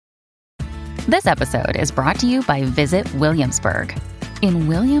This episode is brought to you by Visit Williamsburg. In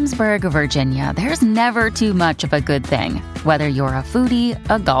Williamsburg, Virginia, there's never too much of a good thing. Whether you're a foodie,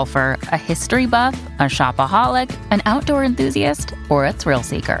 a golfer, a history buff, a shopaholic, an outdoor enthusiast, or a thrill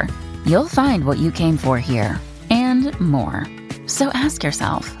seeker, you'll find what you came for here and more. So ask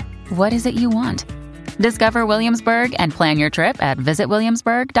yourself, what is it you want? Discover Williamsburg and plan your trip at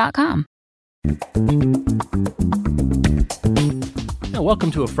visitwilliamsburg.com.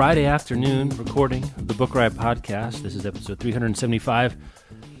 Welcome to a Friday afternoon recording of the Book Riot Podcast. This is episode 375.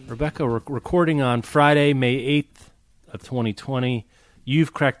 Rebecca, we're recording on Friday, May 8th of 2020.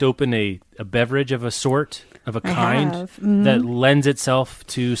 You've cracked open a beverage of a sort, of a kind, that lends itself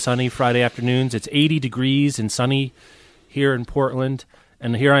to sunny Friday afternoons. It's 80 degrees and sunny here in Portland,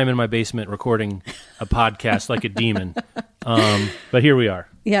 and here I am in my basement recording a podcast like a demon. But here we are.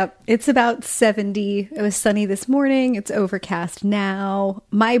 Yep. It's about 70. It was sunny this morning. It's overcast now.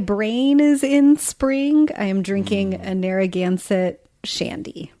 My brain is in spring. I am drinking a Narragansett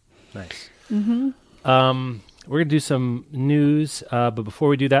Shandy. Nice. We're going to do some news, but before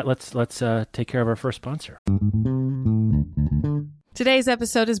we do that, let's take care of our first sponsor. Today's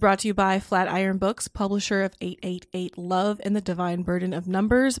episode is brought to you by Flatiron Books, publisher of 888 Love and the Divine Burden of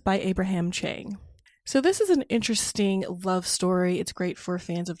Numbers by Abraham Chang. So this is an interesting love story. It's great for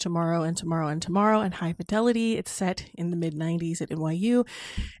fans of Tomorrow and Tomorrow and Tomorrow and High Fidelity. It's set in the mid-90s at NYU.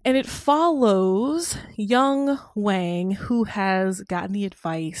 And it follows young Wang, who has gotten the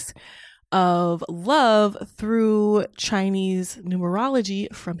advice of love through Chinese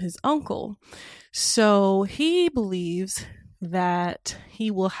numerology from his uncle. So he believes that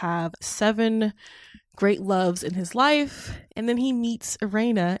he will have 7 great loves in his life. And then he meets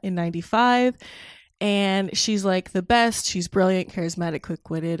Irena in 95. And she's like the best. She's brilliant, charismatic,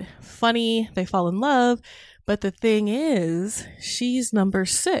 quick-witted, funny. They fall in love. But the thing is, she's number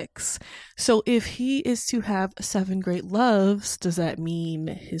 6. So if he is to have 7 great loves, does that mean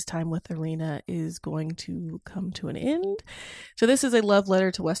his time with Irena is going to come to an end? So this is a love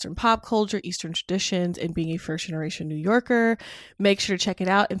letter to Western pop culture, Eastern traditions, and being a first-generation New Yorker. Make sure to check it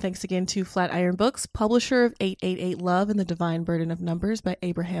out. And thanks again to Flatiron Books, publisher of 888 Love and the Divine Burden of Numbers by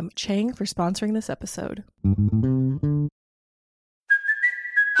Abraham Chang, for sponsoring this episode.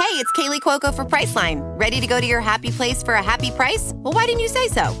 Hey, it's Kaylee Cuoco for Priceline. Ready to go to your happy place for a happy price? Well, why didn't you say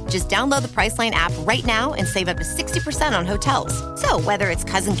so? Just download the Priceline app right now and save up to 60% on hotels. So whether it's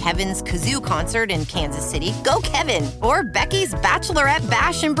Cousin Kevin's Kazoo Concert in Kansas City, go Kevin, or Becky's Bachelorette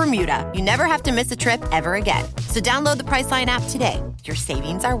Bash in Bermuda, you never have to miss a trip ever again. So download the Priceline app today. Your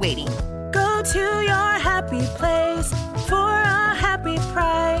savings are waiting. Go to your happy place for a happy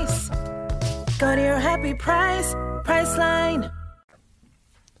price. Go to your happy price, Priceline.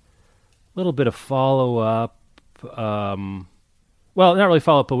 Little bit of follow-up. Well, not really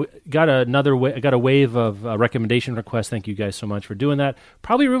follow-up, but we got a wave of recommendation requests. Thank you guys so much for doing that.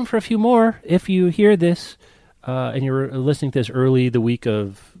 Probably room for a few more if you hear this and you're listening to this early the week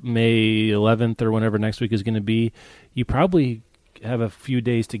of May 11th or whenever next week is going to be. You probably have a few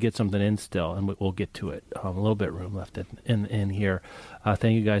days to get something in still, and we'll get to it. A little bit room left in here.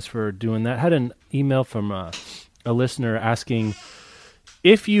 Thank you guys for doing that. Had an email from a listener asking,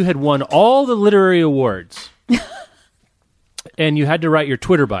 if you had won all the literary awards and you had to write your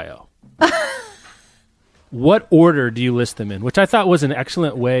Twitter bio, what order do you list them in? Which I thought was an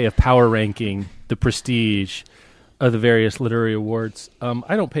excellent way of power ranking the prestige of the various literary awards.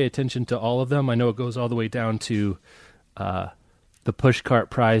 I don't pay attention to all of them. I know it goes all the way down to the Pushcart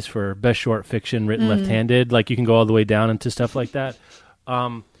Prize for Best Short Fiction Written Left-Handed. Like, you can go all the way down into stuff like that.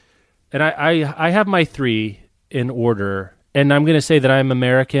 And I have my 3 in order. And I'm going to say that I'm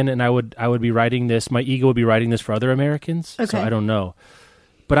American, and I would be writing this. My ego would be writing this for other Americans. Okay. So I don't know,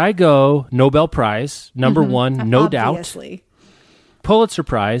 but I go Nobel Prize number 1, no Obviously. doubt. Pulitzer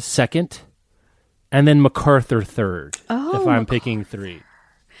Prize 2nd, and then MacArthur 3rd. If I'm picking 3,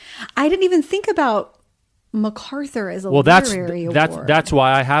 I didn't even think about MacArthur as a literary award. That's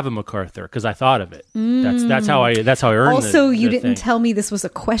why I have a MacArthur, because I thought of it. That's how I earned. Also, you didn't thing. tell me this was a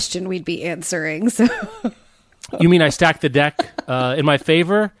question we'd be answering, so. You mean I stacked the deck in my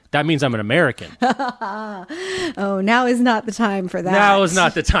favor? That means I'm an American. Oh, now is not the time for that. Now is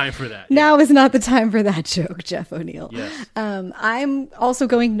not the time for that. Now is not the time for that joke, Jeff O'Neill. Yes. I'm also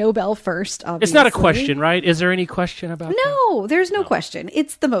going Nobel first, obviously. It's not a question, right? Is there any question about that? No, there's no question.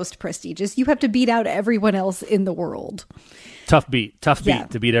 It's the most prestigious. You have to beat out everyone else in the world. Tough beat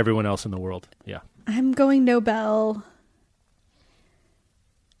to beat everyone else in the world. Yeah. I'm going Nobel.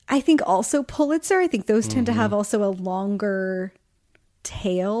 I think also Pulitzer. I think those tend to have also a longer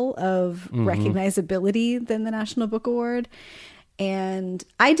tail of recognizability than the National Book Award. And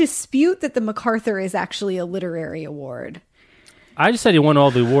I dispute that the MacArthur is actually a literary award. I just said he won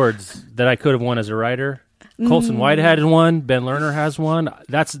all the awards that I could have won as a writer. Colson Whitehead has one. Ben Lerner has one.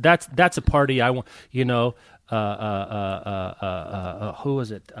 That's a party I want. You know, who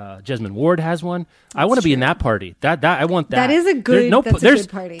was it? Jesmond Ward has one. I want to be in that party. That I want that. That is a good. That's a good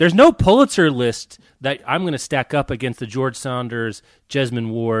party. There's no Pulitzer list that I'm going to stack up against the George Saunders, Jesmond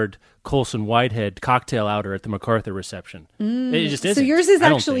Ward, Colson Whitehead cocktail outer at the MacArthur reception. It just isn't. So yours is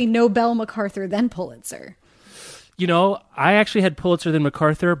actually Nobel, MacArthur, then Pulitzer. You know, I actually had Pulitzer then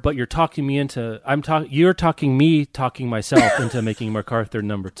MacArthur, but you're talking me into. You're talking me talking myself into making MacArthur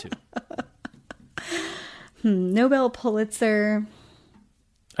number 2. Nobel, Pulitzer.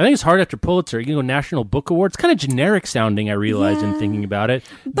 I think it's hard after Pulitzer. You can go National Book Award. It's kind of generic sounding, I realized in thinking about it.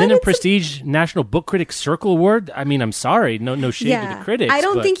 Then a prestige National Book Critics Circle Award. I mean, I'm sorry. No shade to the critics. I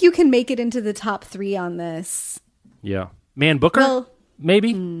don't think you can make it into the top 3 on this. Yeah. Man Booker? Well,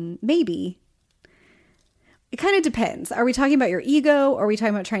 maybe? Maybe. It kind of depends. Are we talking about your ego or are we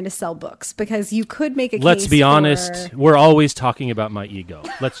talking about trying to sell books? Because you could make a case. Let's be honest. We're always talking about my ego.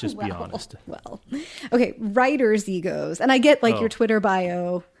 Let's just be honest. Well, okay. Writers' egos. And I get your Twitter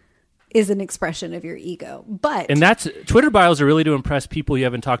bio is an expression of your ego. But. And that's Twitter bios are really to impress people you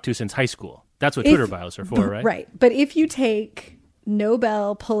haven't talked to since high school. That's what Twitter bios are for, right? Right. But if you take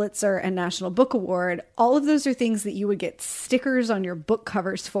Nobel, Pulitzer, and National Book Award, all of those are things that you would get stickers on your book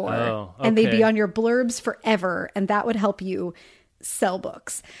covers for. Oh, okay. And they'd be on your blurbs forever, and that would help you sell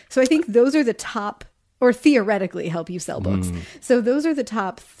books. So I think those are the top, or theoretically help you sell books. So those are the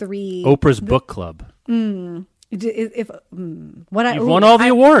top 3. Oprah's Book Club. You've won all the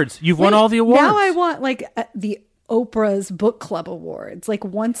awards. You've won all the awards. Now I want the Oprah's Book Club Awards,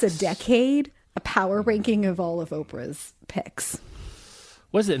 once a decade, a power ranking of all of Oprah's picks.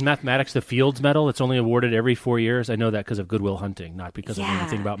 Was it in mathematics, the Fields Medal? It's only awarded every 4 years. I know that because of Good Will Hunting, not because of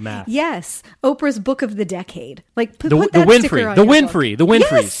anything about math. Yes, Oprah's Book of the Decade. Put the that sticker on the your Winfrey, book. the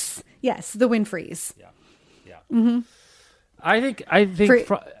Winfreys. Yes, the Winfreys. Yeah. I think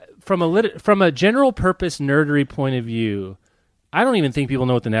from a general purpose nerdery point of view, I don't even think people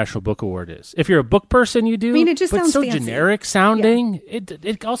know what the National Book Award is. If you're a book person, you do. I mean, it just but sounds so fancy. Generic sounding. Yeah.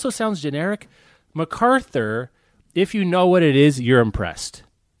 It also sounds generic. MacArthur. If you know what it is, you're impressed,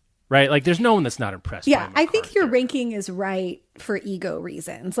 right? There's no one that's not impressed. Yeah, by I think your ranking is right for ego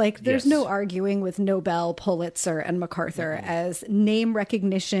reasons. There's no arguing with Nobel, Pulitzer, and MacArthur as name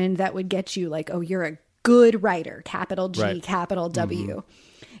recognition that would get you you're a good writer, capital G, right. Capital W.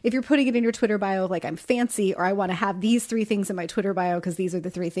 If you're putting it in your Twitter bio, I'm fancy, or I want to have these 3 things in my Twitter bio because these are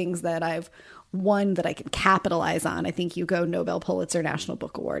the 3 things that I've won that I can capitalize on. I think you go Nobel, Pulitzer, National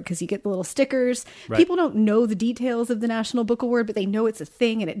Book Award because you get the little stickers. Right. People don't know the details of the National Book Award, but they know it's a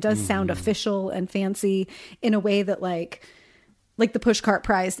thing and it does sound official and fancy in a way that like the Pushcart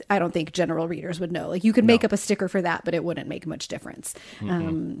Prize, I don't think general readers would know. You could make up a sticker for that, but it wouldn't make much difference.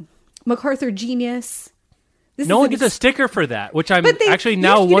 MacArthur Genius. No one gets a sticker for that, which I'm actually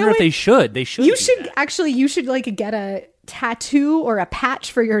now wonder if they should. They should. You should get a tattoo or a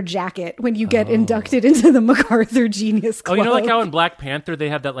patch for your jacket when you get inducted into the MacArthur Genius Club. Oh, you know, how in Black Panther they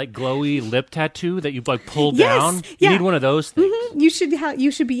have that glowy lip tattoo that you pull down. You need one of those things. You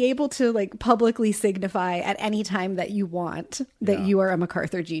should be able to publicly signify at any time that you want that you are a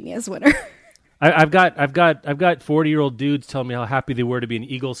MacArthur Genius winner. I've got 40-year-old dudes telling me how happy they were to be an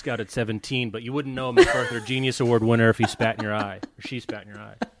Eagle Scout at 17, but you wouldn't know a MacArthur Genius Award winner if he spat in your eye or she spat in your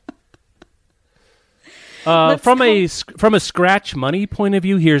eye. From a scratch money point of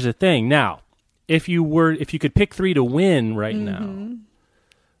view, here's the thing. Now, if you could pick 3 to win right now,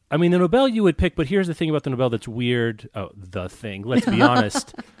 I mean the Nobel you would pick, but here's the thing about the Nobel that's weird. Oh, the thing. Let's be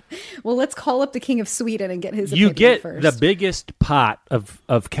honest. Well, let's call up the King of Sweden and get his opinion. You get first. The biggest pot of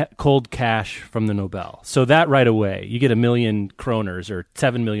cold cash from the Nobel. So that right away, you get 1 million kroners or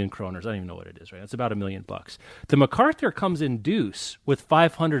 7 million kroners. I don't even know what it is, right? It's about $1 million. The MacArthur comes in deuce with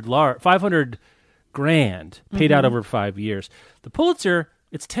 500 grand paid out over 5 years. The Pulitzer,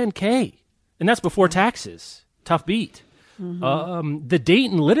 it's $10K, and that's before taxes. Tough beat. The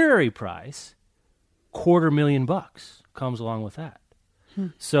Dayton Literary Prize, $250,000 comes along with that.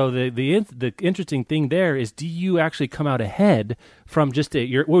 So the interesting thing there is, do you actually come out ahead from just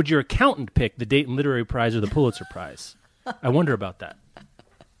what would your accountant pick, the Dayton Literary Prize or the Pulitzer Prize? I wonder about that.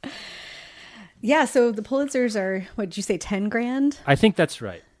 Yeah, so the Pulitzers are, what did you say, 10 grand? I think that's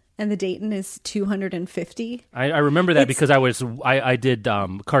right. And the Dayton is 250. I remember that because I did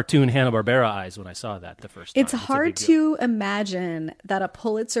cartoon Hanna-Barbera eyes when I saw that the first time. It's hard to imagine that a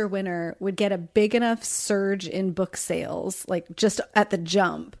Pulitzer winner would get a big enough surge in book sales, just at the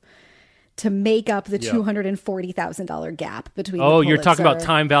jump, to make up the $240,000 gap between. Oh, the you're talking about Pulitzer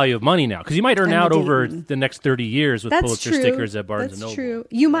time value of money now, because you might earn and out the over Dayton. the next 30 years with That's Pulitzer true. stickers at Barnes and That's Noble. true.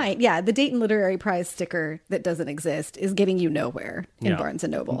 You might, yeah. The Dayton Literary Prize sticker that doesn't exist is getting you nowhere in Yeah. Barnes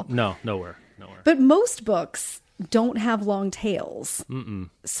and Noble. No, nowhere. But most books don't have long tails.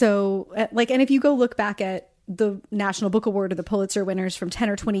 So, and if you go look back at the National Book Award or the Pulitzer winners from 10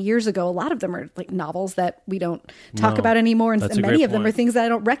 or 20 years ago, a lot of them are like novels that we don't talk about anymore. And that's a many great of them are point. things that I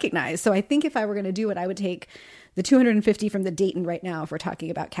don't recognize. So I think if I were going to do it, I would take the 250 from the Dayton right now if we're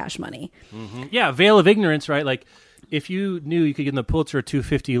talking about cash money. Yeah, veil of ignorance, right? Like, if you knew you could get the Pulitzer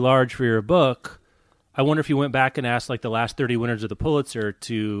 250 large for your book, I wonder if you went back and asked like the last 30 winners of the Pulitzer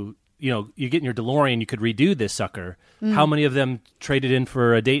to, you get in your DeLorean, you could redo this sucker. How many of them traded in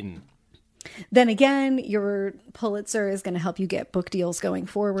for a Dayton? Then again, your Pulitzer is going to help you get book deals going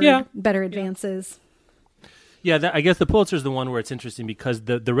forward, better advances. Yeah, I guess the Pulitzer is the one where it's interesting because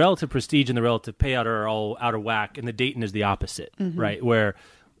the relative prestige and the relative payout are all out of whack, and the Dayton is the opposite, right? Where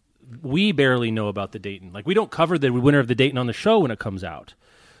we barely know about the Dayton. Like, we don't cover the winner of the Dayton on the show when it comes out,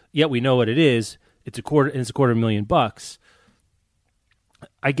 yet we know what it is. It's $250,000.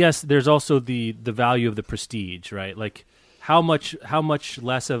 I guess there's also the value of the prestige, right? Like, how much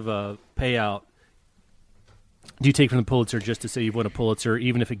less of a payout do you take from the Pulitzer just to say you've won a Pulitzer,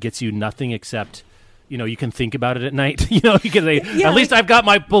 even if it gets you nothing except, you can think about it at night. You can say, at least I've got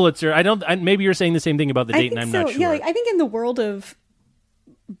my Pulitzer. Maybe you're saying the same thing about the Dayton. I'm not sure. Yeah, I think in the world of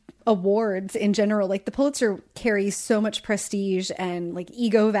awards in general, like the Pulitzer carries so much prestige and like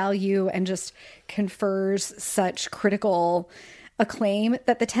ego value and just confers such critical acclaim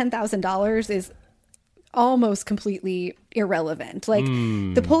that the $10,000 is almost completely irrelevant. Like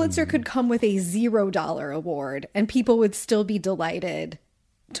the Pulitzer could come with a $0 award and people would still be delighted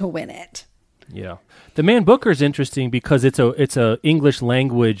to win it. Yeah, the Man Booker is interesting because it's a English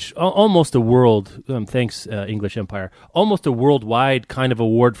language, almost a world. Thanks, English Empire. Almost a worldwide kind of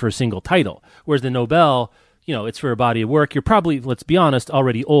award for a single title. Whereas the Nobel, it's for a body of work. You're probably, let's be honest,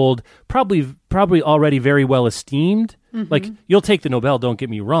 already old. Probably already very well esteemed. Like, you'll take the Nobel. Don't get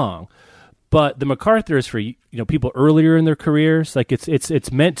me wrong. But the MacArthur is for people earlier in their careers. Like,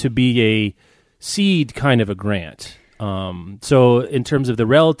 it's meant to be a seed kind of a grant. So in terms of the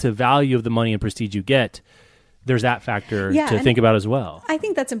relative value of the money and prestige you get, there's that factor to think about as well. I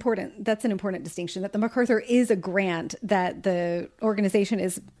think that's important. That's an important distinction, that the MacArthur is a grant that the organization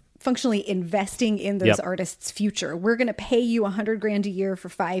is functionally investing in those artists' future. We're going to pay you $100,000 a year for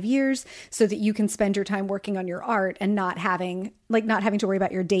 5 years so that you can spend your time working on your art and not having to worry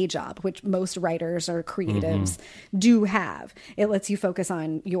about your day job, which most writers or creatives do have. It lets you focus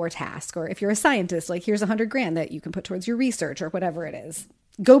on your task. Or if you're a scientist, like, here's $100,000 that you can put towards your research or whatever it is.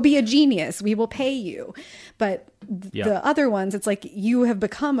 Go be a genius. We will pay you. But the other ones, it's like, you have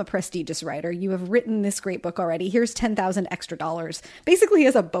become a prestigious writer. You have written this great book already. Here's $10,000 extra, basically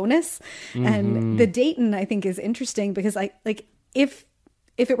as a bonus. And the Dayton, I think, is interesting because if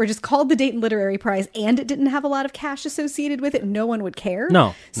it were just called the Dayton Literary Prize and it didn't have a lot of cash associated with it, no one would care.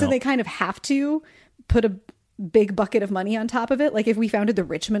 So they kind of have to put a big bucket of money on top of it. Like, if we founded the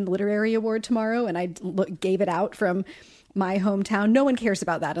Richmond Literary Award tomorrow and I gave it out from my hometown, no one cares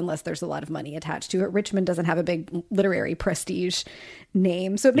about that unless there's a lot of money attached to it. Richmond doesn't have a big literary prestige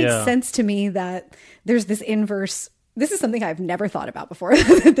name. So it makes sense to me that there's this inverse. This is something I've never thought about before.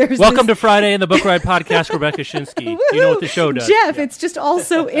 Welcome to Friday in the Book Ride podcast, Rebecca Shinsky. You know what the show does. Jeff, it's just all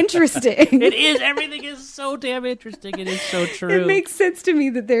so interesting. It is. Everything is so damn interesting. It is so true. It makes sense to me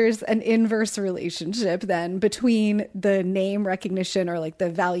that there's an inverse relationship then between the name recognition or like the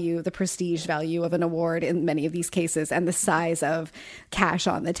value, the prestige value of an award in many of these cases and the size of cash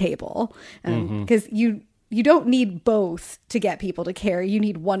on the table. Because you don't need both to get people to care. You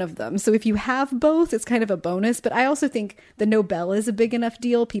need one of them. So if you have both, it's kind of a bonus. But I also think the Nobel is a big enough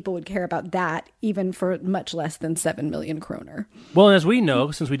deal. People would care about that even for much less than 7 million kroner. Well, and as we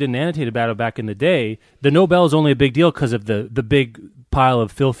know, since we didn't annotate about it back in the day, the Nobel is only a big deal because of the big pile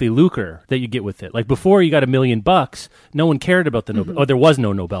of filthy lucre that you get with it. Like, before you got $1 million, no one cared about the Nobel. Oh, there was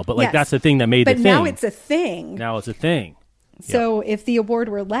no Nobel, but that's the thing that made the thing. But now it's a thing. Now it's a thing. So if the award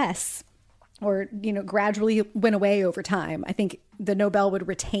were less, or gradually went away over time, I think the Nobel would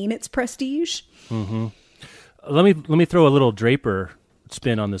retain its prestige. Let me throw a little Draper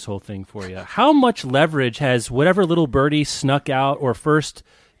spin on this whole thing for you. How much leverage has whatever little birdie snuck out or first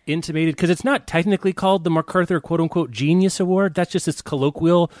intimated? Because it's not technically called the MacArthur "quote unquote" Genius Award. That's just its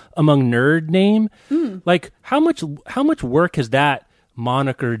colloquial among nerd name. Like, how much work has that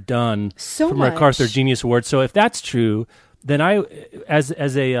moniker done for MacArthur Genius Award? So if that's true, then I, as a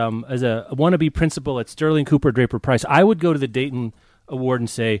wannabe principal at Sterling Cooper Draper Price, I would go to the Dayton Award and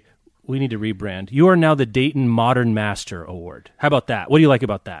say, We need to rebrand. You are now the Dayton Modern Master Award. How about that? What do you like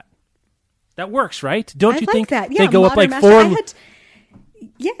about that? That works, right? Don't you like think that. Yeah, they go up Modern like Master.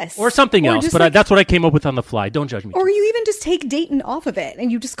 4... Yes. Or something else, just but that's what I came up with on the fly. Don't judge me. Or you even just take Dayton off of it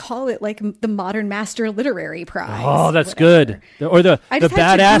and you just call it like the Modern Master Literary Prize. Oh, that's whatever. good. Or the I just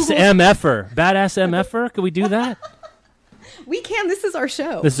had to Badass Google- MFer. Badass MFer? Could we do that? We can. This is our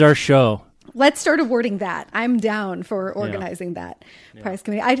show. This is our show. Let's start awarding that. I'm down for organizing that prize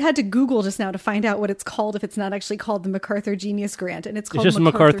committee. I had to Google just now to find out what it's called if it's not actually called the MacArthur Genius Grant. And it's called It's just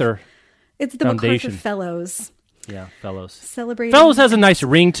MacArthur. It's the Foundation. MacArthur Fellows. Yeah, Fellows. Celebrating. Fellows has a nice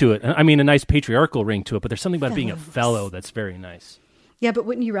ring to it. I mean, a nice patriarchal ring to it, but there's something about being a fellow that's very nice. Yeah, but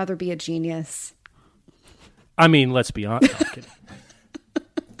wouldn't you rather be a genius? I mean, let's be honest. No, I'm kidding.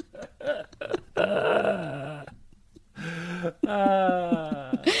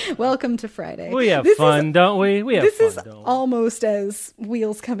 Welcome to Friday. We have This fun, don't we? We have This fun, is don't we? almost as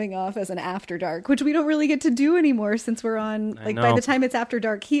Wheels coming off as an After Dark, which we don't really get to do anymore since we're on, like, by know. the time it's After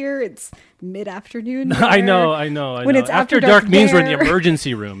Dark here, it's mid-afternoon. I know. When it's After After dark Dark means we're in the there.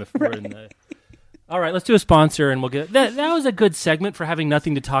 emergency room. If we're in the... All right, let's do a sponsor, and we'll get that. That was a good segment for having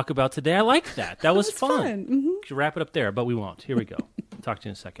nothing to talk about today. I like that. That was fun. Mhm. Should wrap it up there, but we won't. Here we go. Talk to you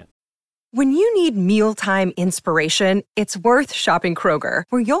in a second. When you need mealtime inspiration, it's worth shopping Kroger,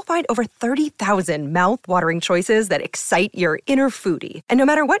 where you'll find over 30,000 mouth-watering choices that excite your inner foodie. And no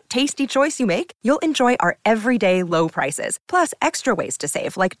matter what tasty choice you make, you'll enjoy our everyday low prices, plus extra ways to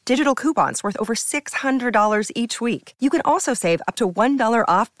save, like digital coupons worth over $600 each week. You can also save up to $1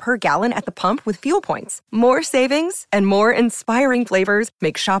 off per gallon at the pump with fuel points. More savings and more inspiring flavors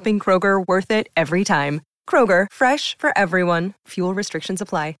make shopping Kroger worth it every time. Kroger, fresh for everyone. Fuel restrictions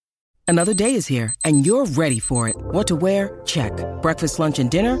apply. Another day is here, and you're ready for it. What to wear? Check. Breakfast, lunch, and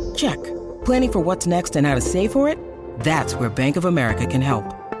dinner? Check. Planning for what's next and how to save for it? That's where Bank of America can help.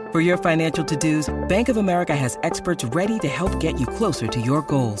 For your financial to-dos, Bank of America has experts ready to help get you closer to your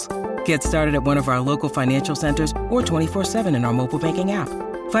goals. Get started at one of our local financial centers or 24/7 in our mobile banking app.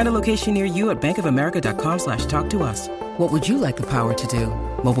 Find a location near you at bankofamerica.com/talktous. What would you like the power to do?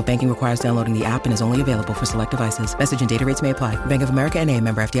 Mobile banking requires downloading the app and is only available for select devices. Message and data rates may apply. Bank of America N.A.,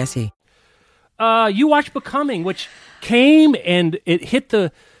 member FDIC. You watched Becoming, which came and it hit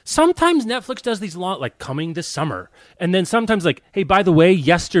the... Sometimes Netflix does these long, like, coming this summer. And then sometimes like, hey, by the way,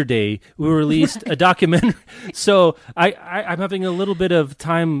 yesterday we released a documentary. So I'm having a little bit of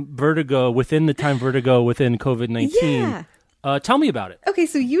time vertigo within COVID-19. Yeah. Tell me about it. Okay,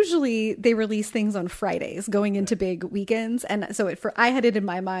 so usually they release things on Fridays going into big weekends. And so I had it in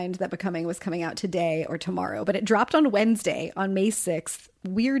my mind that Becoming was coming out today or tomorrow, but it dropped on Wednesday on May 6th.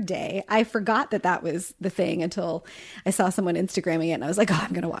 Weird day. I forgot that was the thing until I saw someone Instagramming it and I was like, oh,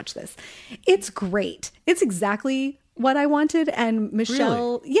 I'm going to watch this. It's great. It's exactly what I wanted. And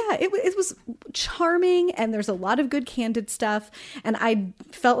Michelle, yeah, it was charming and there's a lot of good candid stuff. And I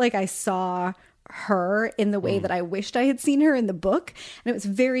felt like I saw her in the way that I wished I had seen her in the book. And it was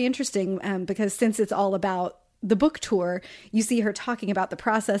very interesting because since it's all about the book tour, you see her talking about the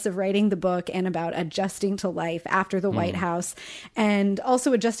process of writing the book and about adjusting to life after the White House and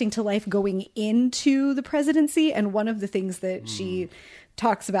also adjusting to life going into the presidency. And one of the things that she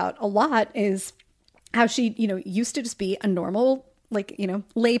talks about a lot is how she, used to just be a normal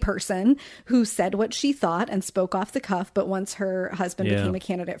lay person who said what she thought and spoke off the cuff. But once her husband became a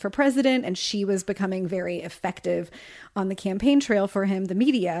candidate for president and she was becoming very effective on the campaign trail for him, the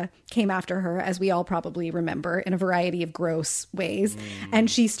media came after her, as we all probably remember, in a variety of gross ways.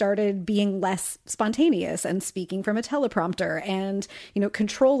 And she started being less spontaneous and speaking from a teleprompter and,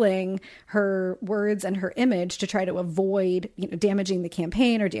 controlling her words and her image to try to avoid, damaging the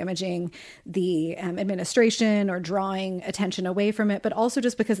campaign or damaging the administration or drawing attention away from it, but also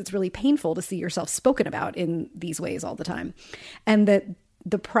just because it's really painful to see yourself spoken about in these ways all the time. And that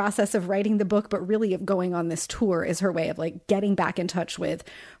the process of writing the book, but really of going on this tour, is her way of getting back in touch with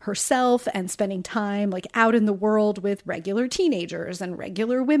herself and spending time out in the world with regular teenagers and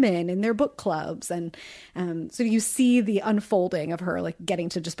regular women in their book clubs. And so you see the unfolding of her getting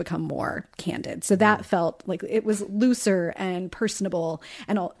to just become more candid. So that felt like it was looser and personable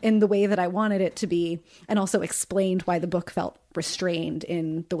and in the way that I wanted it to be, and also explained why the book felt restrained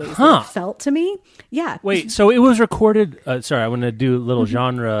in the ways that it felt to me. Yeah. Wait, so it was recorded... sorry, I want to do a little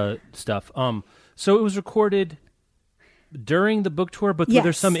genre stuff. So it was recorded during the book tour, but were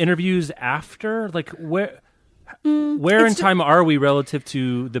there some interviews after? Where in time are we relative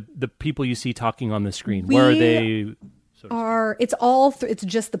to the people you see talking on the screen? Where are they So to are it's all it's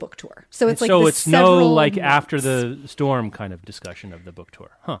just the book tour. So it's like so the it's several no like months. after the storm kind of discussion of the book tour,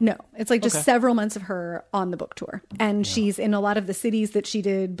 huh? No, it's like just Okay. several months of her on the book tour. And she's in a lot of the cities that she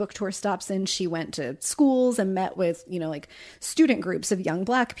did book tour stops in. She went to schools and met with, like student groups of young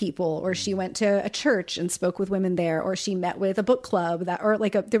Black people, or she went to a church and spoke with women there, or she met with a book club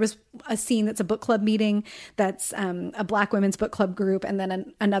there was a scene that's a book club meeting that's a Black women's book club group, and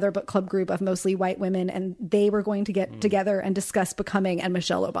then another book club group of mostly white women. And they were going to get together and discuss becoming, and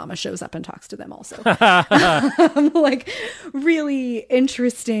Michelle Obama shows up and talks to them also. Like really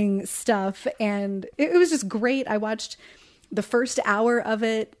interesting stuff. And it was just great. I watched the first hour of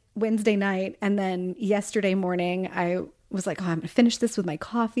it Wednesday night, and then yesterday morning I was like, I'm gonna finish this with my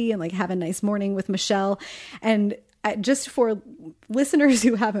coffee and like have a nice morning with Michelle. And just for listeners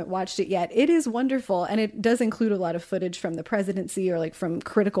who haven't watched it yet, it is wonderful. And it does include a lot of footage from the presidency or like from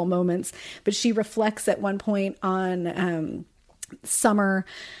critical moments. But she reflects at one point on summer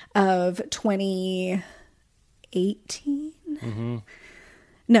of 2018. Mm-hmm.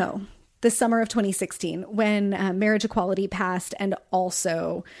 No, the summer of 2016, when marriage equality passed, and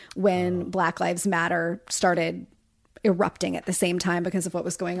also when Black Lives Matter started erupting at the same time because of what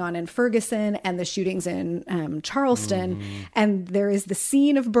was going on in Ferguson and the shootings in Charleston. And there is the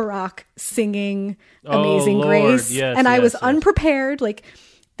scene of Barack singing Amazing Lord. Grace. Yes, and I was yes. unprepared. Like,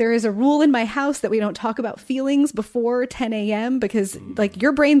 there is a rule in my house that we don't talk about feelings before 10 a.m. because like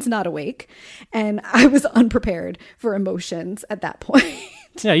your brain's not awake. And I was unprepared for emotions at that point.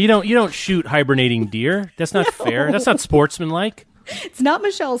 Yeah, you don't shoot hibernating deer. That's not fair. That's not sportsmanlike. It's not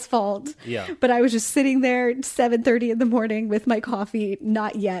Michelle's fault. Yeah. But I was just sitting there at 7:30 in the morning with my coffee,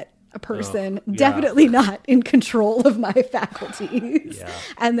 not yet a person, yeah. definitely not in control of my faculties. Yeah.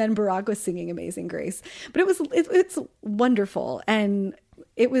 And then Barack was singing Amazing Grace. But it's wonderful. And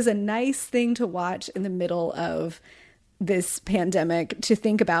it was a nice thing to watch in the middle of this pandemic, to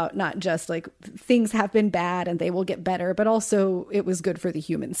think about not just like things have been bad and they will get better, but also it was good for the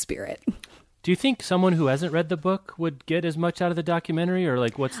human spirit. Do you think someone who hasn't read the book would get as much out of the documentary, or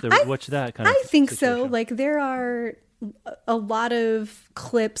like what's that kind of? I think so. situation? Like there are a lot of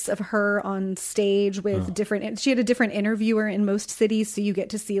clips of her on stage with different. She had a different interviewer in most cities, so you get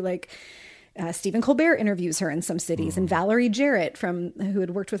to see like. Stephen Colbert interviews her in some cities, and Valerie Jarrett, who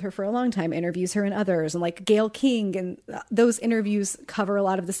had worked with her for a long time, interviews her in others, and like Gayle King, and those interviews cover a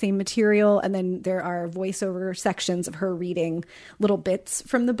lot of the same material. And then there are voiceover sections of her reading little bits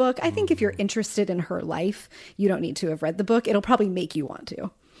from the book. I think if you're interested in her life, you don't need to have read the book. It'll probably make you want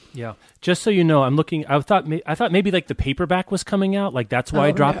to. Yeah. Just so you know, I'm looking. I thought maybe like the paperback was coming out. Like that's why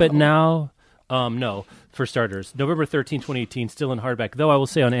I drop it now. No, for starters, November 13, 2018, still in hardback. Though I will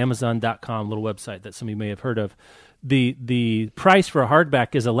say on Amazon.com, little website that some of you may have heard of, the price for a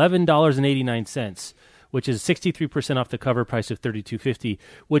hardback is $11.89, which is 63% off the cover price of $32.50,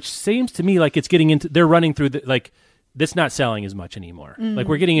 which seems to me like it's getting into. They're running through that's not selling as much anymore. Like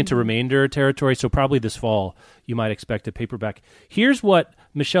we're getting into remainder territory. So probably this fall you might expect a paperback. Here's what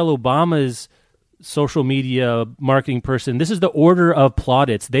Michelle Obama's social media marketing person, this is the order of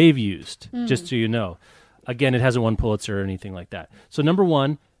plaudits they've used, just so you know. Again, it hasn't won Pulitzer or anything like that. So number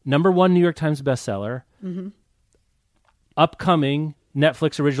one New York Times bestseller, upcoming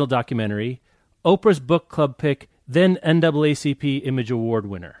Netflix original documentary, Oprah's book club pick, then NAACP Image Award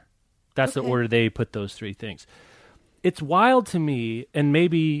winner. That's the order they put those three things. It's wild to me, and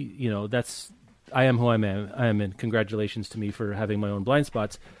maybe, I am who I am, and congratulations to me for having my own blind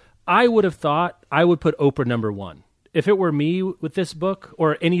spots. I would have thought I would put Oprah number one. If it were me with this book,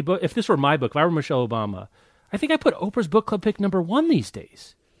 or any book, if this were my book, if I were Michelle Obama, I think I put Oprah's book club pick number one these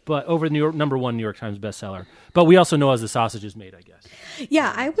days, but over number one New York Times bestseller. But we also know as the sausage is made, I guess.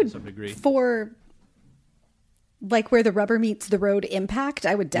 Yeah, I would, to some degree. For like where the rubber meets the road impact,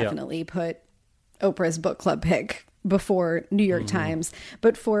 I would definitely put Oprah's book club pick before New York Times.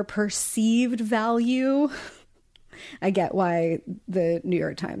 But for perceived value, I get why the New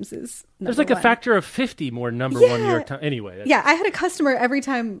York Times is number There's like one. a factor of 50 more number one New York Times. Anyway. Yeah, I had a customer every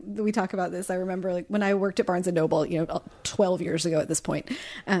time that we talk about this. I remember like when I worked at Barnes & Noble, 12 years ago at this point.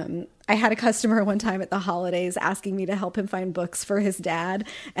 I had a customer one time at the holidays asking me to help him find books for his dad.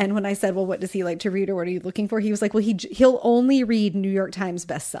 And when I said, well, what does he like to read or what are you looking for? He was like, well, he'll only read New York Times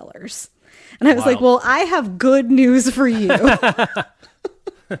bestsellers. And I was like, well, I have good news for you.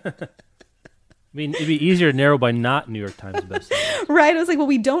 I mean, it'd be easier to narrow by not New York Times bestseller. Right. I was like, well,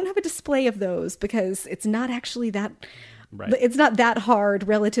 we don't have a display of those because it's not actually that Right. It's not that hard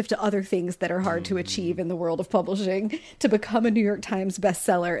relative to other things that are hard to achieve in the world of publishing to become a New York Times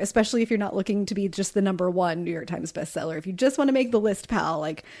bestseller, especially if you're not looking to be just the number one New York Times bestseller. If you just want to make the list, pal,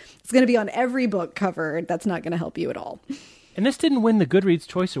 like it's going to be on every book cover. That's not going to help you at all. And this didn't win the Goodreads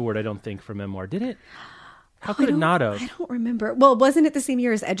Choice Award, I don't think, for memoir, did it? How could it not have? I don't remember. Well, wasn't it the same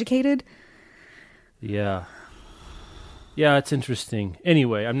year as Educated? Yeah. Yeah, it's interesting.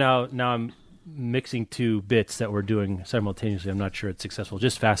 Anyway, I'm mixing two bits that we're doing simultaneously. I'm not sure it's successful.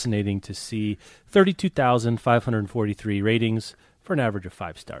 Just fascinating to see 32,543 ratings for an average of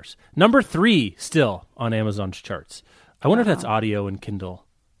 5 stars. Number 3 still on Amazon's charts. I wonder if that's audio and Kindle,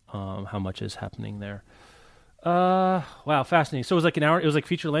 how much is happening there. Wow, fascinating. So it was like an hour, it was like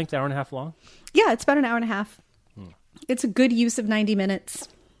feature length, hour and a half long? Yeah, it's about an hour and a half. It's a good use of 90 minutes.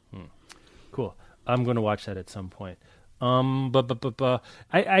 Cool. I'm going to watch that at some point.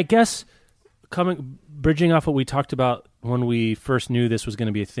 I guess bridging off what we talked about when we first knew this was going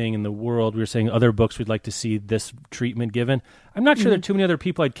to be a thing in the world, we were saying other books we'd like to see this treatment given. I'm not sure there are too many other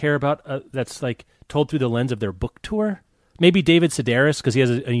people I'd care about that's like told through the lens of their book tour. Maybe David Sedaris, because he has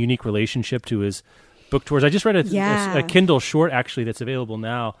a unique relationship to his book tours. I just read a Kindle short, actually, that's available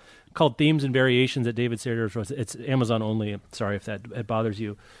now called Themes and Variations that David Sedaris wrote. It's Amazon only. Sorry if that bothers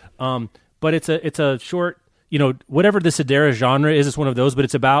you. But it's a short, whatever the Sedaris genre is, it's one of those, but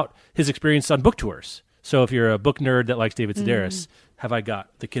it's about his experience on book tours. So if you're a book nerd that likes David Sedaris, have I got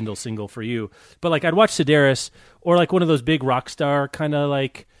the Kindle single for you? But like I'd watch Sedaris or like one of those big rock star kind of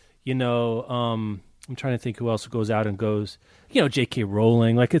like, I'm trying to think who else goes out and goes, J.K.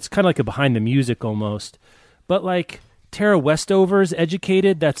 Rowling. Like it's kind of like a behind the music almost. But like Tara Westover's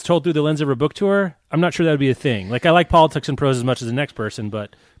Educated, that's told through the lens of her book tour, I'm not sure that would be a thing. Like I like politics and prose as much as the next person,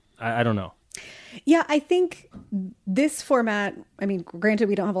 but I don't know. Yeah, I think this format, I mean, granted,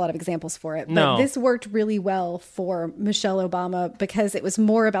 we don't have a lot of examples for it, but this worked really well for Michelle Obama because it was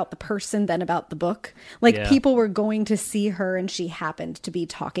more about the person than about the book. Like people were going to see her and she happened to be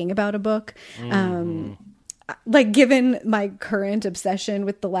talking about a book. Like given my current obsession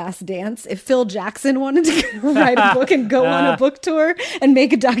with The Last Dance, if Phil Jackson wanted to write a book and go on a book tour and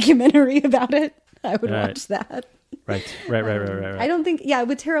make a documentary about it, I would watch that. Right. I don't think,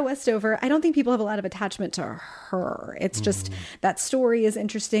 with Tara Westover, I don't think people have a lot of attachment to her. It's just that story is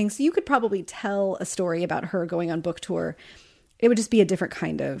interesting. So you could probably tell a story about her going on book tour. It would just be a different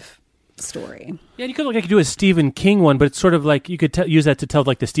kind of story. Yeah, you could do a Stephen King one, but it's sort of like you could use that to tell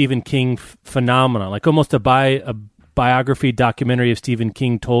like the Stephen King phenomenon, like almost a biography documentary of Stephen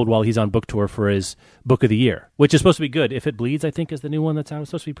King told while he's on book tour for his book of the year, which is supposed to be good. If It Bleeds, I think, is the new one that's out. It's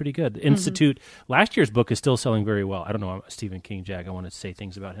supposed to be pretty good. Institute, last year's book is still selling very well. I don't know, I'm a Stephen King jag. I want to say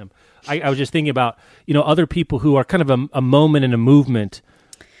things about him. I was just thinking about, other people who are kind of a moment and a movement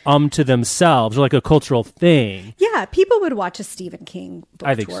to themselves, or like a cultural thing. Yeah, people would watch a Stephen King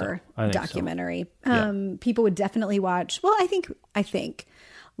book tour documentary. So. People would definitely watch, I think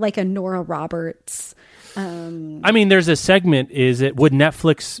like a Nora Roberts. I mean, there's a segment. Would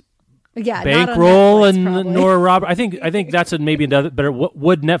Netflix bankroll and Nora Roberts? I think that's maybe another better.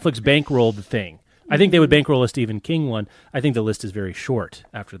 Would Netflix bankroll the thing? I think they would bankroll a Stephen King one. I think the list is very short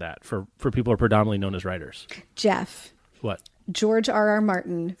after that for people who are predominantly known as writers. Jeff. What? George R.R.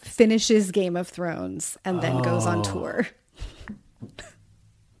 Martin finishes Game of Thrones and then goes on tour. Do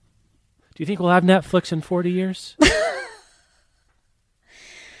you think we'll have Netflix in 40 years?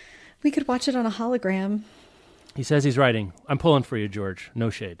 We could watch it on a hologram. He says he's writing. I'm pulling for you, George.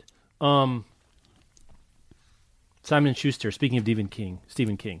 No shade. Simon & Schuster, speaking of Stephen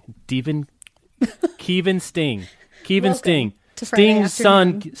King. Kevin Sting. Kevin Sting. Sting's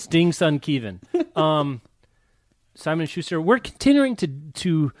son Kevin. Simon & Schuster. We're continuing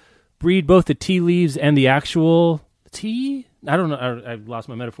to breed both the tea leaves and the actual tea. I don't know. I've lost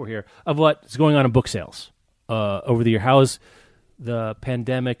my metaphor here of what's going on in book sales over the year. How is the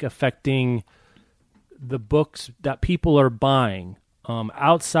pandemic affecting the books that people are buying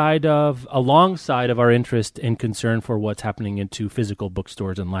alongside of our interest and concern for what's happening into physical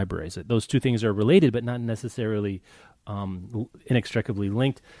bookstores and libraries? Those two things are related, but not necessarily inextricably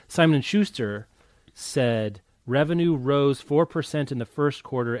linked. Simon & Schuster said revenue rose 4% in the first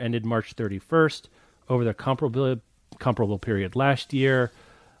quarter ended March 31st over the comparable period last year.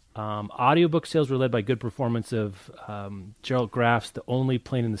 Audiobook sales were led by good performance of Gerald Graff's The Only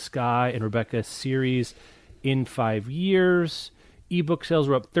Plane in the Sky and Rebecca Series in 5 years. Ebook sales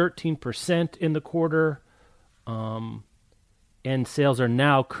were up 13% in the quarter, and sales are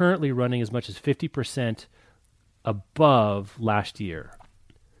now currently running as much as 50% above last year,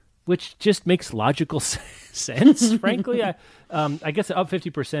 which just makes logical sense, frankly. I guess up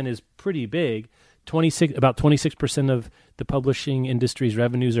 50% is pretty big. about 26% of the publishing industry's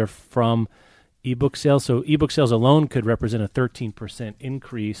revenues are from ebook sales. So ebook sales alone could represent a 13%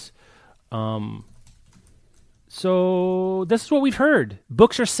 increase. So this is what we've heard.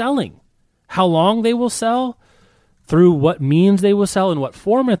 Books are selling. How long they will sell, through what means they will sell, and what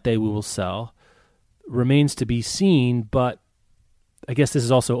format they will sell remains to be seen. But I guess this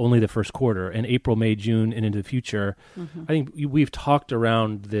is also only the first quarter, and April, May, June, and into the future. I think we've talked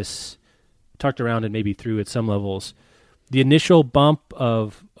around and maybe through at some levels, the initial bump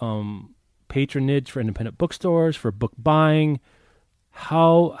of patronage for independent bookstores, for book buying.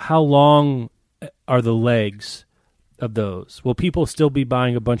 How long are the legs of those? Will people still be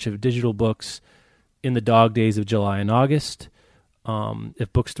buying a bunch of digital books in the dog days of July and August?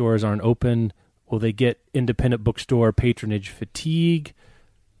 If bookstores aren't open, will they get independent bookstore patronage fatigue?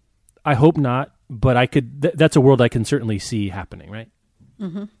 I hope not, but that's a world I can certainly see happening, right?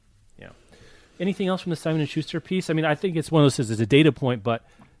 Mm-hmm. Yeah. Anything else from the Simon & Schuster piece? I mean, I think it's one of those things, it's a data point, but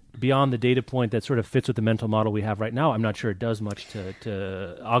beyond the data point that sort of fits with the mental model we have right now, I'm not sure it does much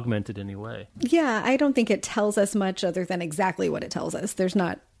to augment it in any way. Yeah, I don't think it tells us much other than exactly what it tells us. There's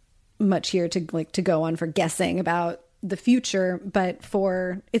not much here to go on for guessing about the future, but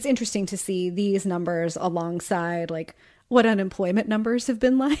it's interesting to see these numbers alongside like what unemployment numbers have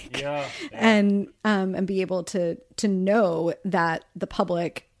been like, and be able to know that the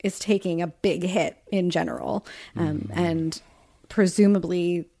public is taking a big hit in general, and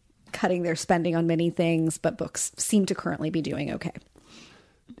presumably cutting their spending on many things, but books seem to currently be doing okay.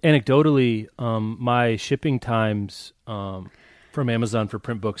 Anecdotally, my shipping times from Amazon for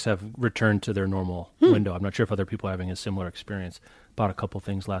print books have returned to their normal window. I'm not sure if other people are having a similar experience. Bought a couple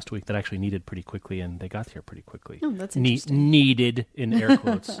things last week that actually needed pretty quickly, and they got here pretty quickly. Oh, that's interesting. Needed in air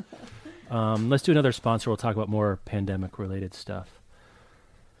quotes. Let's do another sponsor. We'll talk about more pandemic-related stuff.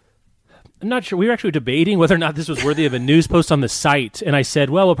 I'm not sure. We were actually debating whether or not this was worthy of a news post on the site, and I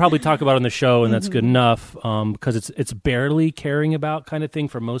said, well, we'll probably talk about it on the show, and that's good enough, because it's barely caring about kind of thing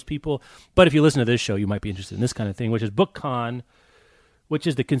for most people. But if you listen to this show, you might be interested in this kind of thing, which is BookCon, which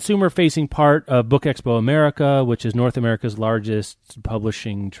is the consumer-facing part of Book Expo America, which is North America's largest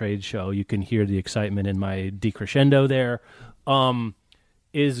publishing trade show. You can hear the excitement in my decrescendo there.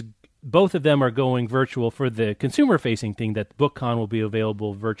 Both of them are going virtual for the consumer-facing thing, that BookCon will be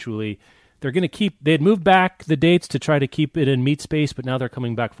available virtually. They're going to they had moved back the dates to try to keep it in meat space, but now they're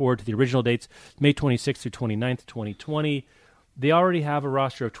coming back forward to the original dates, May 26th through 29th, 2020. They already have a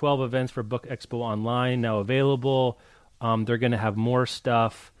roster of 12 events for Book Expo Online now available. They're going to have more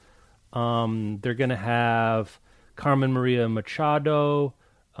stuff. They're going to have Carmen Maria Machado,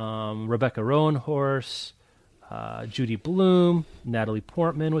 Rebecca Roanhorse, Judy Blume, Natalie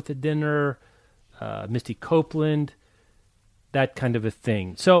Portman with a dinner, Misty Copeland, that kind of a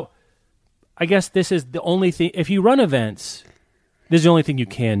thing. So I guess this is the only thing. If you run events, this is the only thing you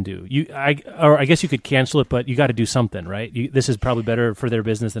can do. I guess you could cancel it, but you got to do something, right? This is probably better for their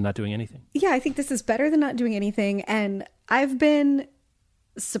business than not doing anything. Yeah, I think this is better than not doing anything. And I've been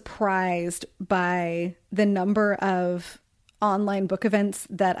surprised by the number of online book events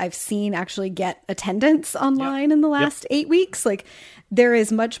that I've seen actually get attendance online in the last 8 weeks. Like, there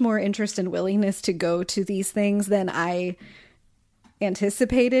is much more interest and willingness to go to these things than I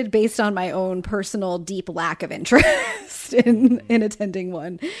anticipated, based on my own personal deep lack of interest in attending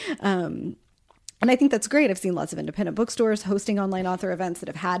one. And I think that's great. I've seen lots of independent bookstores hosting online author events that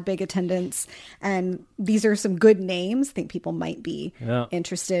have had big attendance. And these are some good names. I think people might be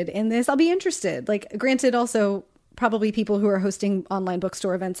interested in this. I'll be interested. Like, granted, also, probably people who are hosting online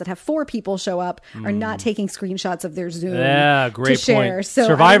bookstore events that have 4 people show up are not taking screenshots of their Zoom great to share. Point. So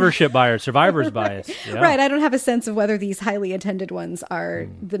survivor's bias. Yeah. Right. I don't have a sense of whether these highly attended ones are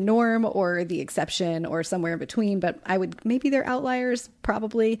the norm or the exception or somewhere in between, but maybe they're outliers,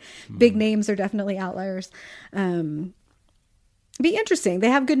 probably. Big names are definitely outliers. Be interesting.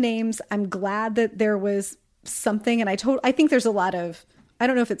 They have good names. I'm glad that there was something, and I think there's a lot of, I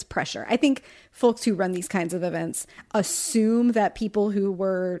don't know if it's pressure. I think folks who run these kinds of events assume that people who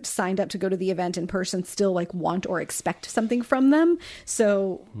were signed up to go to the event in person still like want or expect something from them.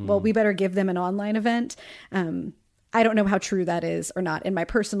 So, well, we better give them an online event. I don't know how true that is or not. In my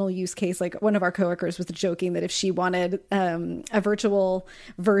personal use case, like, one of our coworkers was joking that if she wanted a virtual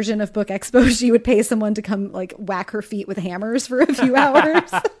version of Book Expo, she would pay someone to come like whack her feet with hammers for a few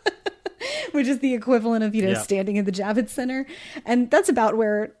hours. Which is the equivalent of, standing in the Javits Center. And that's about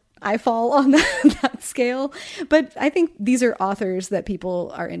where I fall on that scale. But I think these are authors that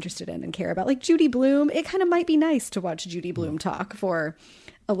people are interested in and care about. Like Judy Blume, it kind of might be nice to watch Judy Blume talk for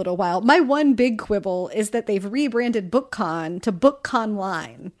a little while. My one big quibble is that they've rebranded BookCon to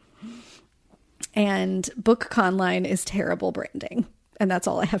BookConline. And BookConline is terrible branding. And that's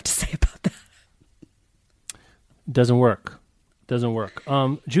all I have to say about that. Doesn't work.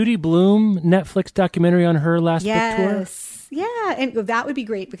 Judy Blume, Netflix documentary on her last book tour. Yes. Yeah. And that would be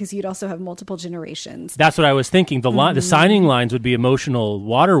great because you'd also have multiple generations. That's what I was thinking. The signing lines would be emotional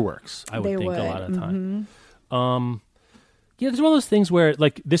waterworks, I would think, a lot of the time. Yeah, there's one of those things where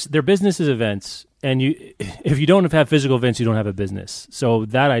like their business is events, and if you don't have physical events, you don't have a business. So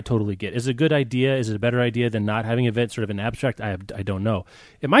that I totally get. Is it a good idea? Is it a better idea than not having events, sort of an abstract? I don't know.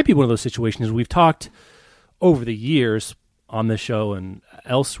 It might be one of those situations we've talked over the years on this show and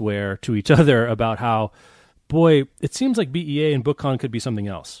elsewhere to each other about how, boy, it seems like BEA and BookCon could be something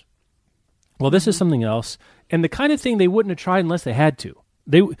else. Well, this is something else, and the kind of thing they wouldn't have tried unless they had to.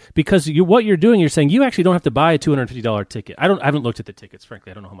 Because what you're doing, you're saying you actually don't have to buy a $250 ticket. I haven't looked at the tickets,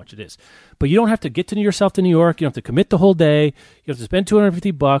 frankly. I don't know how much it is. But you don't have to get yourself to New York. You don't have to commit the whole day. You have to spend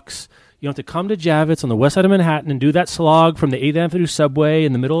 $250. You don't have to come to Javits on the west side of Manhattan and do that slog from the 8th Avenue subway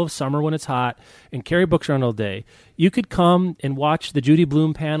in the middle of summer when it's hot and carry books around all day. You could come and watch the Judy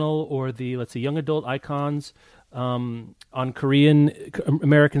Blume panel or the, let's say, Young Adult Icons on Korean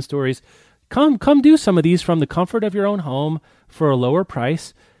American stories. Come do some of these from the comfort of your own home for a lower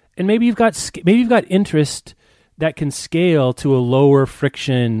price, and maybe you've got interest that can scale to a lower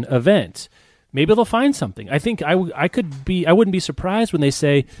friction event. Maybe they'll find something. I think I wouldn't be surprised when they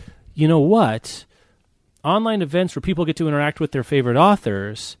say, you know what, online events where people get to interact with their favorite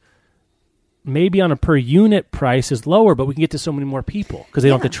authors, maybe on a per unit price is lower, but we can get to so many more people because they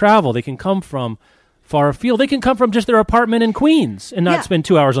don't have to travel. They can come from far afield. They can come from just their apartment in Queens and not spend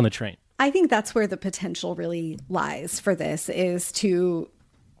 2 hours on the train. I think that's where the potential really lies for this, is to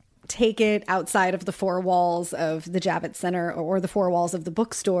take it outside of the four walls of the Javits Center or the four walls of the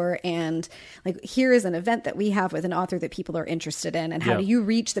bookstore, and like, here is an event that we have with an author that people are interested in, and how do you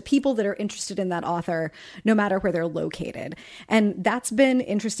reach the people that are interested in that author no matter where they're located. And that's been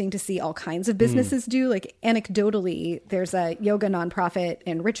interesting to see all kinds of businesses do. Like, anecdotally, there's a yoga nonprofit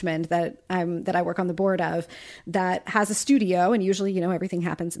in Richmond that I work on the board of that has a studio, and usually, everything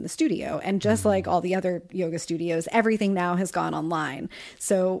happens in the studio. And just like all the other yoga studios, everything now has gone online.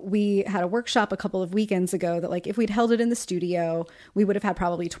 So we had a workshop a couple of weekends ago that, like, if we'd held it in the studio, we would have had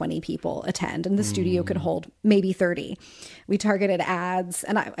probably 20 people attend, and the studio could hold maybe 30. We targeted ads,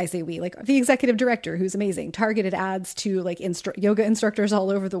 and I say we, like the executive director, who's amazing, targeted ads to like yoga instructors all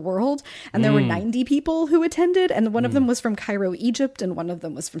over the world, and there were 90 people who attended, and one of them was from Cairo, Egypt, and one of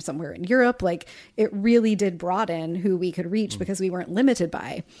them was from somewhere in Europe. Like, it really did broaden who we could reach because we weren't limited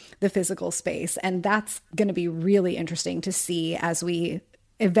by the physical space. And that's going to be really interesting to see as we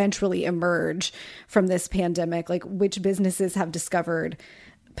eventually emerge from this pandemic, like which businesses have discovered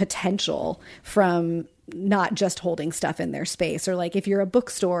potential from not just holding stuff in their space, or like if you're a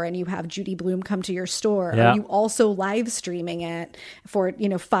bookstore and you have Judy Blume come to your store, are you also live streaming it for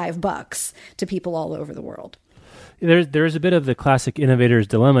 $5 to people all over the world? There's a bit of the classic innovator's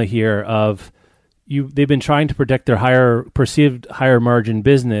dilemma here of they've been trying to protect their perceived higher margin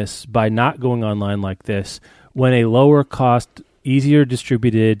business by not going online like this, when a lower cost, easier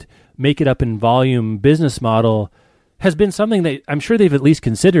distributed, make it up in volume business model has been something that I'm sure they've at least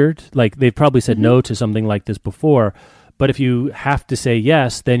considered. Like, they've probably said no to something like this before, but if you have to say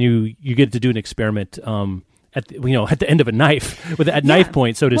yes, then you get to do an experiment at the end of a knife at knife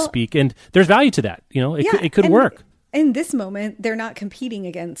point, so to speak. And there's value to that. It could work. In this moment, they're not competing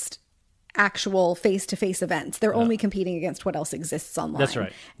against actual face-to-face events. They're only competing against what else exists online. That's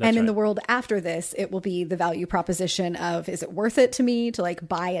right. And in the world after this, it will be the value proposition of, is it worth it to me to like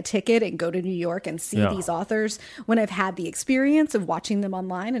buy a ticket and go to New York and see these authors when I've had the experience of watching them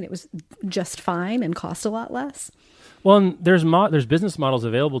online and it was just fine and cost a lot less? Well, and there's business models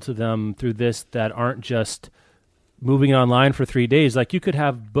available to them through this that aren't just moving it online for 3 days. Like, you could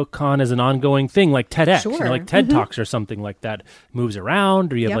have BookCon as an ongoing thing, like TEDx, like TED Talks or something like that, moves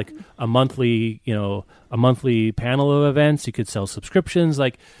around, or you have like a monthly panel of events. You could sell subscriptions.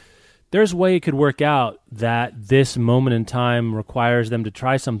 Like, there's a way it could work out that this moment in time requires them to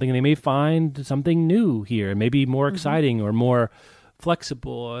try something, and they may find something new here, maybe more exciting or more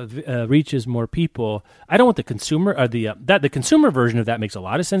flexible, reaches more people. I don't want the consumer or the consumer version of that makes a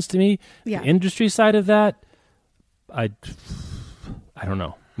lot of sense to me. The industry side of that, I don't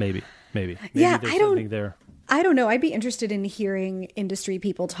know. Maybe there's something there. I don't know. I'd be interested in hearing industry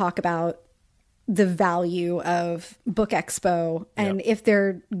people talk about the value of Book Expo and if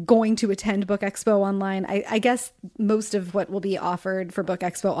they're going to attend Book Expo online. I guess most of what will be offered for Book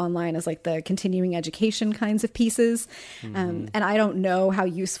Expo online is like the continuing education kinds of pieces. And I don't know how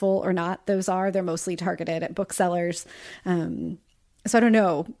useful or not those are. They're mostly targeted at booksellers. So I don't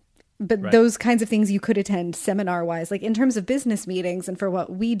know. But Right. those kinds of things you could attend seminar wise, like in terms of business meetings and for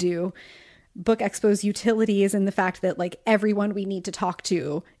what we do. Book Expo's utility is in the fact that like everyone we need to talk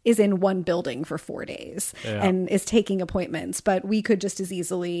to is in one building for 4 days and is taking appointments. But we could just as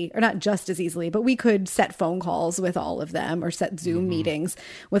easily, or not just as easily, but we could set phone calls with all of them or set Zoom meetings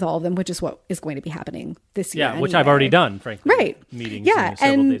with all of them, which is what is going to be happening this year. Yeah, which I've already done, frankly. Right. Meetings. Yeah.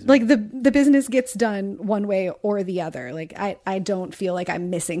 several days And like the business gets done one way or the other. Like I don't feel like I'm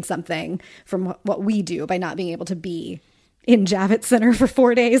missing something from what we do by not being able to be in Javits Center for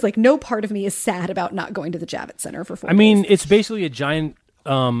 4 days. Like no part of me is sad about not going to the Javits Center for 4 days. I mean, it's basically a giant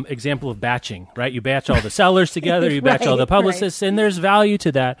example of batching, right? You batch all the sellers together, you batch all the publicists, and there's value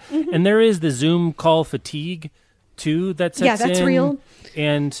to that. And there is the Zoom call fatigue, too, that sets in. Yeah, that's real.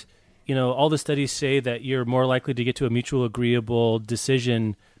 And, you know, all the studies say that you're more likely to get to a mutual agreeable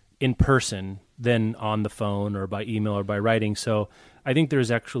decision in person than on the phone or by email or by writing. So I think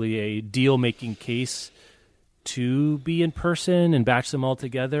there's actually a deal-making case to be in person and batch them all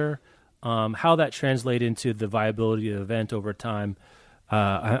together. How that translates into the viability of the event over time,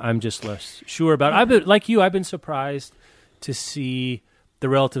 I'm just less sure about. I've been surprised to see the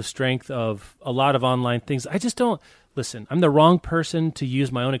relative strength of a lot of online things. I just don't listen. I'm the wrong person to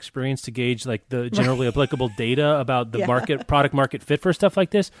use my own experience to gauge like the generally applicable data about the product market fit for stuff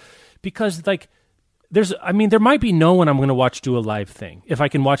like this, because like there might be no one I'm going to watch do a live thing if I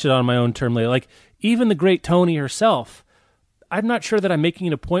can watch it on my own term later. Like even the great Tony herself, I'm not sure that I'm making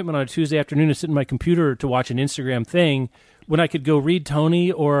an appointment on a Tuesday afternoon to sit in my computer to watch an Instagram thing when I could go read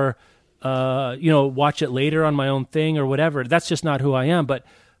Tony or, watch it later on my own thing or whatever. That's just not who I am. But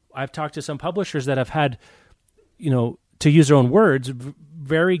I've talked to some publishers that have had, to use their own words,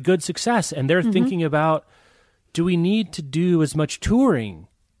 very good success. And they're thinking about, do we need to do as much touring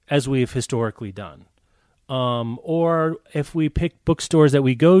as we've historically done? Or if we pick bookstores that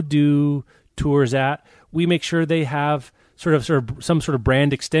we go do tours at, we make sure they have sort of some sort of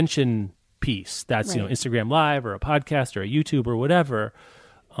brand extension piece that's Instagram Live or a podcast or a YouTube or whatever,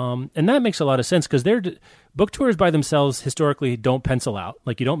 and that makes a lot of sense because book tours by themselves historically don't pencil out.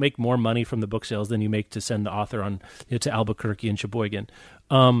 Like you don't make more money from the book sales than you make to send the author on to Albuquerque and Sheboygan,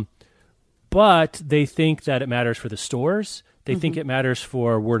 but they think that it matters for the stores. They think it matters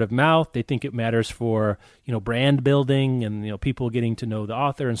for word of mouth. They think it matters for brand building and people getting to know the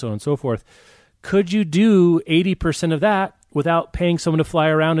author and so on and so forth. Could you do 80% of that without paying someone to fly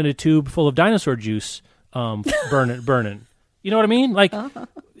around in a tube full of dinosaur juice, burning? You know what I mean? Like,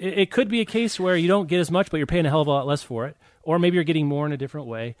 it could be a case where you don't get as much, but you're paying a hell of a lot less for it. Or maybe you're getting more in a different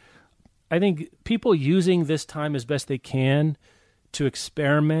way. I think people using this time as best they can to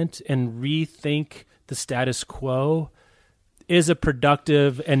experiment and rethink the status quo is a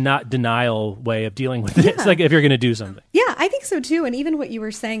productive and not denial way of dealing with it. It's like if you're going to do something. Yeah, I think so too. And even what you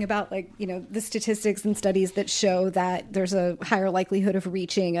were saying about the statistics and studies that show that there's a higher likelihood of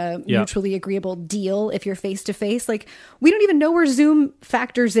reaching a mutually agreeable deal if you're face to face. Like we don't even know where Zoom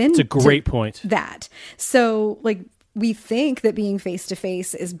factors in. It's a great point. That. So we think that being face to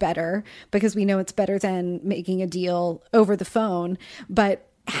face is better because we know it's better than making a deal over the phone. But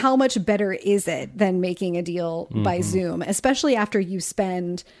how much better is it than making a deal by Zoom, especially after you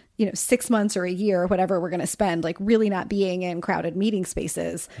spend, 6 months or a year, or whatever we're going to spend, like really not being in crowded meeting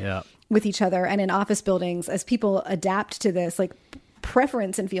spaces with each other and in office buildings. As people adapt to this, like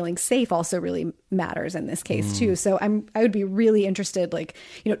preference and feeling safe also really matters in this case too. So I would be really interested,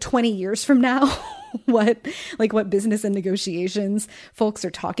 20 years from now, what business and negotiations folks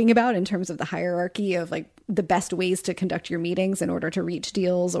are talking about in terms of the hierarchy of the best ways to conduct your meetings in order to reach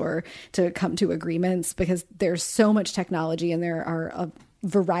deals or to come to agreements, because there's so much technology and there are a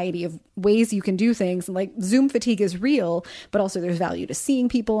variety of ways you can do things. And Zoom fatigue is real, but also there's value to seeing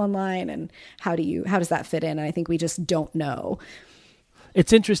people online. And how does that fit in? And I think we just don't know.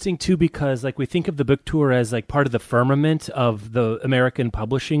 It's interesting too, because we think of the book tour as part of the firmament of the American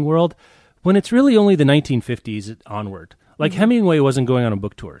publishing world, when it's really only the 1950s onward. Hemingway wasn't going on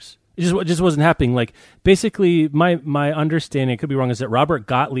book tours. It just wasn't happening. Basically, my understanding, I could be wrong, is that Robert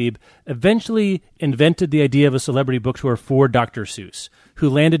Gottlieb eventually invented the idea of a celebrity book tour for Dr. Seuss, who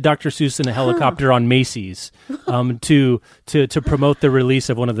landed Dr. Seuss in a helicopter on Macy's to promote the release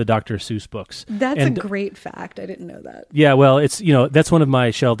of one of the Dr. Seuss books. That's a great fact. I didn't know that. Yeah, well, it's that's one of my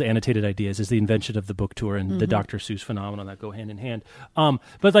shelved annotated ideas, is the invention of the book tour and the Dr. Seuss phenomenon that go hand in hand.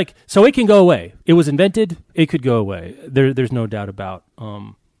 But so it can go away. It was invented. It could go away. There's no doubt about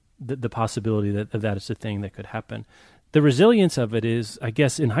the possibility that is a thing that could happen. The resilience of it is, I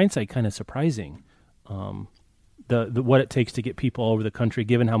guess, in hindsight, kind of surprising. the what it takes to get people all over the country,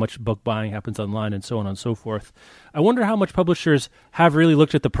 given how much book buying happens online and so on and so forth. I wonder how much publishers have really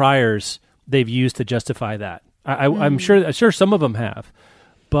looked at the priors they've used to justify that. I'm sure some of them have,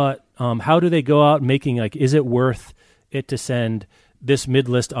 but how do they go out making, like, is it worth it to send this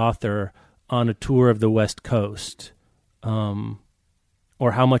mid-list author on a tour of the West Coast?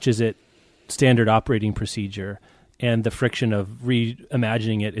 Or how much is it standard operating procedure, and the friction of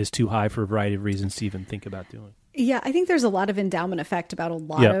reimagining it is too high for a variety of reasons to even think about doing? Yeah, I think there's a lot of endowment effect about a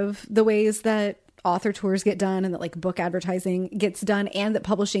lot of the ways that author tours get done and that like book advertising gets done, and that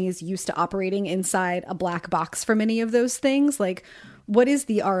publishing is used to operating inside a black box for many of those things. Like, what is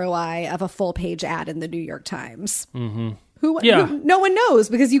the ROI of a full page ad in the New York Times? Mm-hmm. Who no one knows,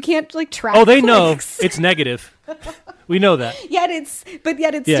 because you can't like track. Oh, they clicks. know it's negative. We know that. Yet it's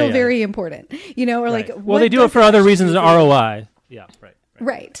still very important, you know, or right. like, well, they do it for other reasons than ROI. Yeah.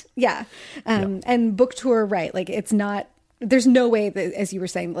 Right. Yeah. And book tour. Right. Like, it's not, there's no way that, as you were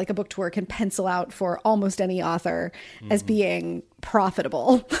saying, like a book tour can pencil out for almost any author as being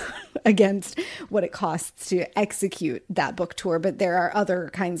profitable against what it costs to execute that book tour. But there are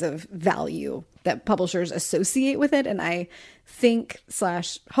other kinds of value that publishers associate with it. And I think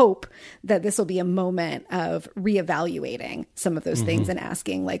 / hope that this will be a moment of reevaluating some of those things and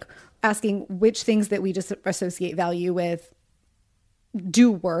asking which things that we just associate value with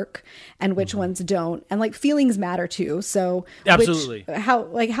do work and which ones don't. And like, feelings matter too. So absolutely,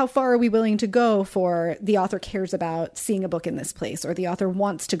 how far are we willing to go for the author cares about seeing a book in this place, or the author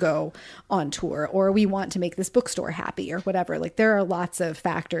wants to go on tour, or we want to make this bookstore happy, or whatever. Like, there are lots of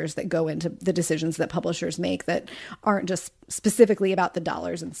factors that go into the decisions that publishers make that aren't just specifically about the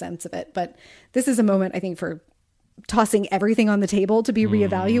dollars and cents of it. But this is a moment, I think, for tossing everything on the table to be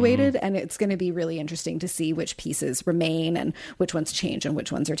reevaluated. And it's going to be really interesting to see which pieces remain and which ones change and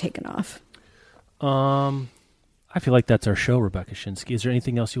which ones are taken off. I feel like that's our show, Rebecca Schinsky. Is there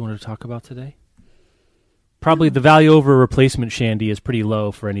anything else you want to talk about today? Probably the value over replacement shandy is pretty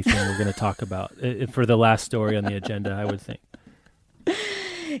low for anything we're going to talk about for the last story on the agenda, I would think.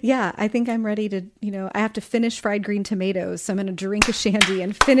 Yeah, I think I'm ready to, I have to finish fried green tomatoes. So I'm going to drink a shandy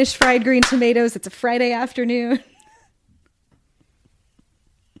and finish fried green tomatoes. It's a Friday afternoon.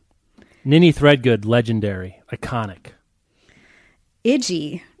 Ninny Threadgood, legendary, iconic.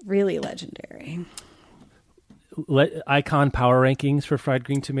 Idgy, really legendary. Icon power rankings for fried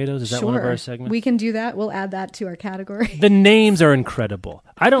green tomatoes. Is that one of our segments? We can do that. We'll add that to our category. The names are incredible.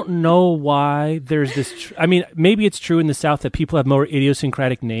 I don't know why there's this. Maybe it's true in the South that people have more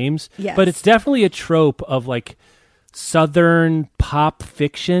idiosyncratic names. Yes. But it's definitely a trope of like Southern pop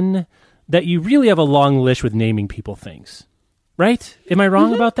fiction that you really have a long list with naming people things. Right? Am I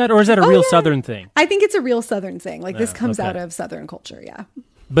wrong about that? Or is that a real Southern thing? I think it's a real Southern thing. Like, this comes out of Southern culture, yeah.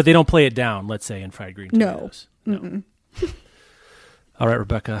 But they don't play it down, let's say, in fried green tomatoes. No. All right,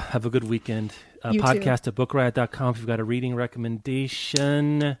 Rebecca, have a good weekend. Podcast at bookriot.com if you've got a reading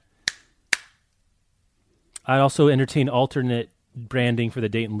recommendation. I also entertain alternate branding for the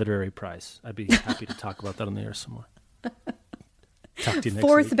Dayton Literary Prize. I'd be happy to talk about that on the air some more. Talk to you next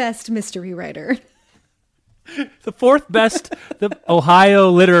Fourth week. best mystery writer. The fourth best, the Ohio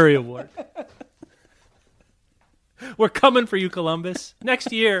Literary Award. We're coming for you, Columbus.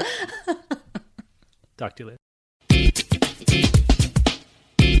 Next year. Talk to you later.